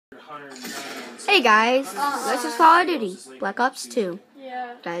190. Hey guys, this is Call of Duty, Black Ops 2.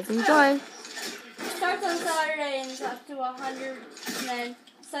 Yeah. Guys, enjoy. It starts on Saturday and it's up to 100, and then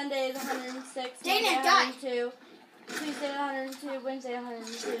Sunday is 106, Monday 102, Tuesday 102, Wednesday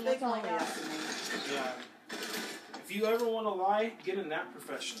 102, and that's all I got. Yeah. If you ever want to lie, get in that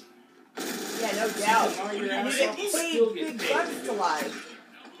profession. Yeah, no doubt. You You can get still big get bucks paid. to lie.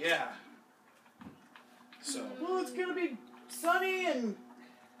 Yeah. So. Well, it's gonna be sunny and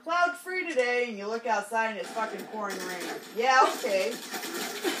cloud-free today, and you look outside and it's fucking pouring rain. Yeah, okay. I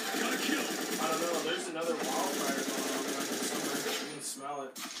don't know. There's another wildfire going on around here somewhere. You can smell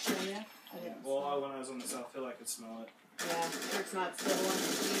it. Oh, yeah? Well, when I was on the South Hill, I could smell it. Yeah, sure it's not still on the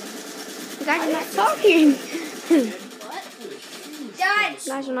You guys are not talking. What? You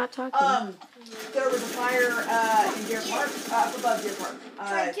guys are not talking. There was a fire in Deer Park, up above Deer Park.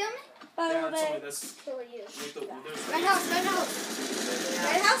 Trying to kill me? Yeah, it's only this. Kill you. Red house. Red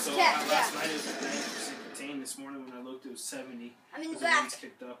house So cat, last night it was 90%. This morning when I looked, it was 70. I'm in the The back. winds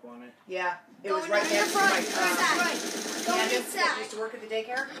kicked up on it. Yeah, it Go was in right the next to front. my Go Candace that inside. used to work at the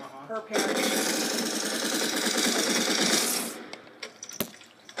daycare. Uh-huh. Her parents.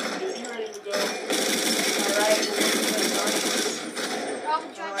 Getting ready to go. All right, we're working with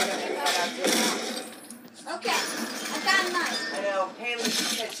Okay, I got a knife. I know. Haley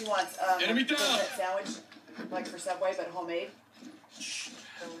said she wants Enemy a down. sandwich, like for Subway, but homemade.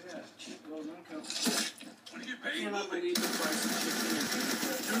 Hell yeah. Cheap low income. What do you I pay? cannot believe the price of chicken.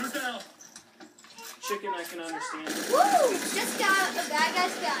 Shoot her down. Chicken I can understand. Woo! Just got a bad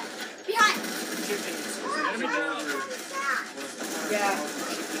guy's gun. Behind. Chicken is Enemy down. Yeah.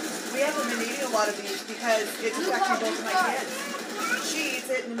 We haven't been eating a lot of these because it's affecting both of my kids. She eats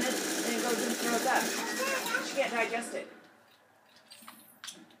it in a minute and it goes and throws up. She can't digest it.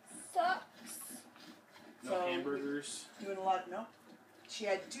 Sucks. No hamburgers. Doing a lot, no. She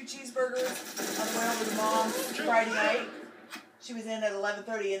had 2 cheeseburgers on the way home with mom Friday night. She was in at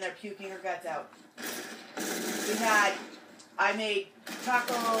 11:30 and they're puking her guts out. I made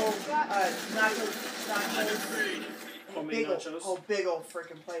nachos. Homemade nachos. Big old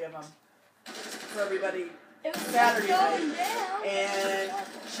freaking plate of them for everybody. It was Saturday going night. down. And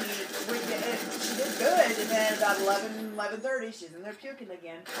she did good, and then about 11:30, she's in there puking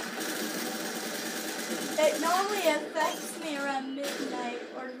again. It normally affects me around midnight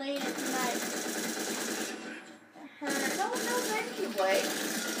or late at night. No, thank you, Blake.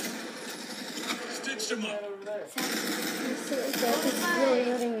 Stitch him up. It's really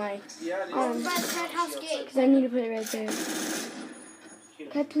hurting my... Yeah, it is. By the red house gate. Because I need to put it right there.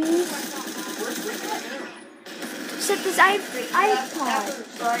 Okay, please. Set this iPod. After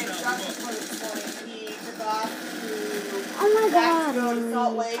Brian shot the point this morning, he took off Oh my to go to Salt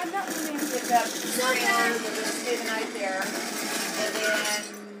god. Lake. I'm not moving. Pick up trailers. They're going to stay the night there. And then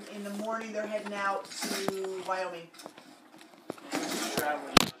in the morning, they're heading out to Wyoming.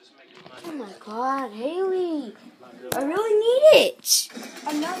 Traveling, just making money. Oh my god, Haley. Not really. I really need it.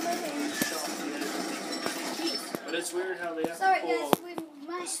 I'm not moving. But it's weird how they have Sorry, to guys. pull We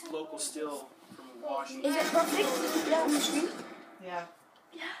might this local steel from Washington. Is it perfect? Yeah, on the screen. Yeah.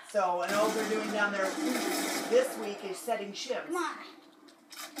 So, and all they're doing down there this week is setting shims. Come on.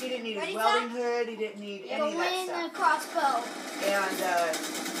 He didn't need his Ready, welding hood. He didn't need any The of that wind and a stuff. crossbow. And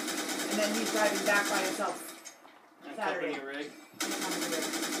then he's driving back by himself And Saturday. company rig.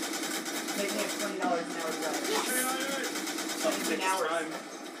 They pay him $20 an hour to drive. Something 17 takes hours. time.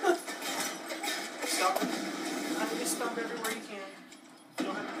 Stop it. I think you stop everywhere you can. You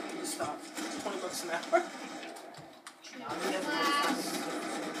don't have to stop. It's $20 an hour. No, he doesn't want to stop.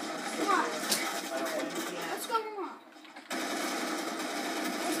 Come on. Let's go more.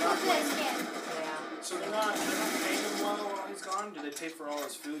 Let's go this again. Yeah. So they're not paying him while he's gone? Do they pay for all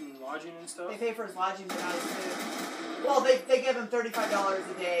his food and lodging and stuff? They pay for his lodging, but not his food. Well, they give him $35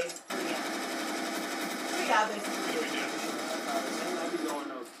 a day per year. Yeah, basically. I'd be going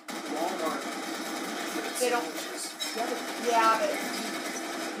to Walmart. They don't. Yeah, but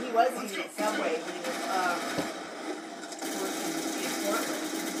he was eating at Subway when he was working in Portland.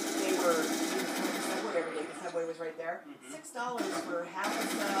 He was going to Subway every day because Subway was right there. $6 for half a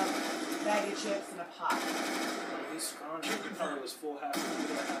sub, bag of chips, and a pop. He's scrawny. I thought it was full half a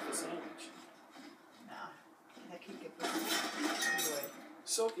sandwich. No, that could get pretty. Anyway.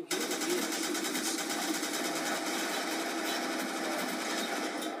 So can he.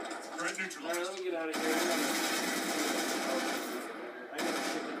 Threat neutralized. Alright, let me get out of here. I got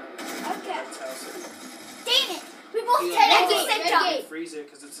chicken Okay. Dad's house. Damn it. We both Yeah, said no, at the same time. Freeze it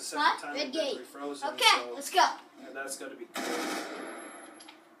because it's the second What? time Red it's been gate. refrozen. Okay, So let's go. yeah, that's got to be cool.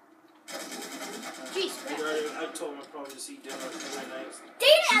 Jeez. I told him I'd probably just eat dinner every night. Damn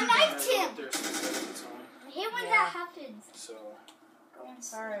it, I'm not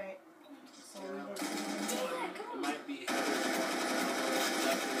so Alright. it might be heavier than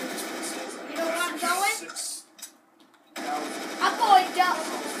what You don't want to go in? 6,000. I'm going double.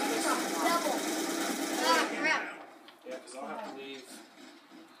 Double. Ah, crap. Yeah, because I'll have to leave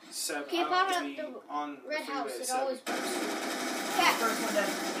 7. Keep I'll have on to be the on the red freeway house. at It 7. always works. First one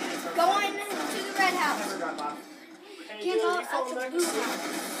doesn't. Going to the red house. Never drop off. Hey, Can't Joe, go you falling up to back the to blue sleep? house.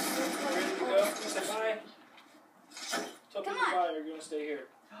 Ready to go? Say bye. Tell Come people on. bye, or you're going to stay here.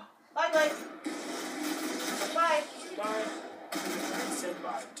 Bye, Blake. Bye. Say bye. I said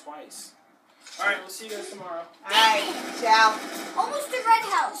bye twice. Alright, we'll see you guys tomorrow. Alright, ciao. Almost the red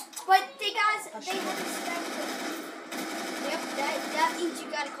house, but they have a sniper. Yep, that means you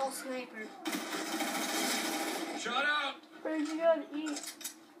gotta call sniper. Shut up! Where'd you go to eat?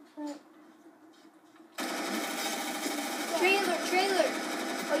 Trailer.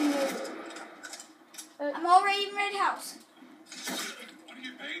 Oh, you know. I'm already in red house. What are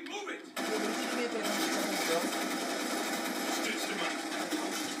you paying? Move it! Give me a big one. Stitch him up.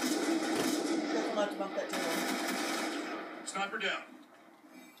 Careful not to bump that table. Sniper down.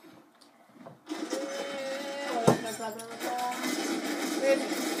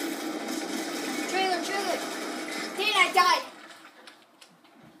 Trailer. Dang, I died.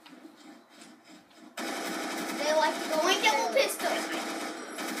 They like to go in double pistol.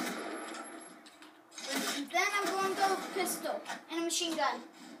 And then I'm going to go pistol and a machine gun.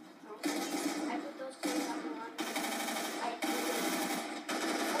 I put those two on the line.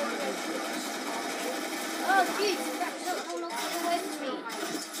 Oh, jeez. Don't look away from me.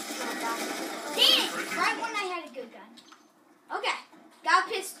 Dang it. Right when I had a good gun. Okay. Got a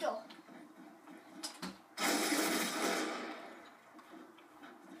pistol.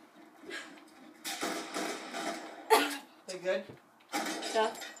 They good?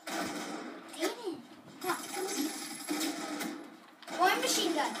 Yeah. Dang it. One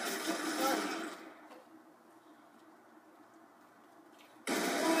machine gun.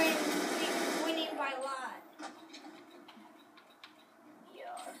 We're winning by a lot.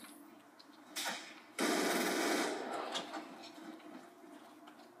 Yeah.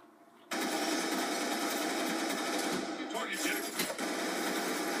 Target hit.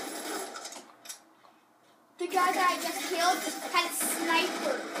 The guy that I just killed had a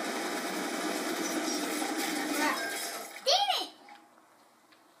sniper. Crap. Dang it!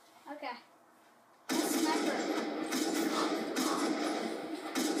 Okay. A sniper.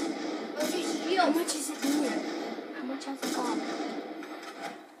 Oh, geez, How much is it in here? How much has it gone?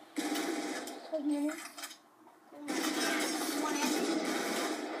 12 minutes. One enemy.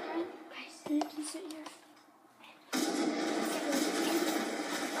 Guys, can you sit here?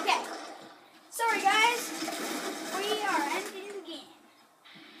 Okay. Sorry, guys. We are ending the game.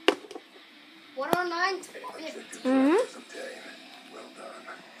 109 to 50.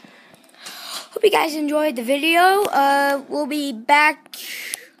 Hope you guys enjoyed the video. We'll be back.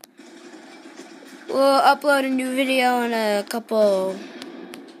 We'll upload a new video in a couple.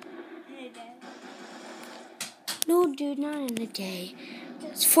 No, dude, not in a day.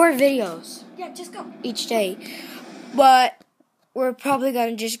 It's 4 videos Yeah, just go. each day. But we're probably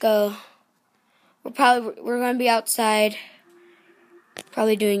gonna just go. We're gonna be outside.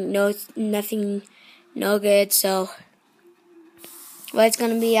 Probably doing nothing, no good. So, but it's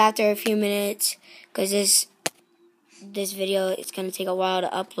gonna be after a few minutes because this video it's gonna take a while to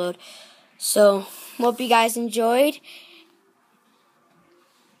upload. So, hope you guys enjoyed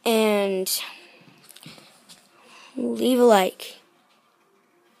and leave a like.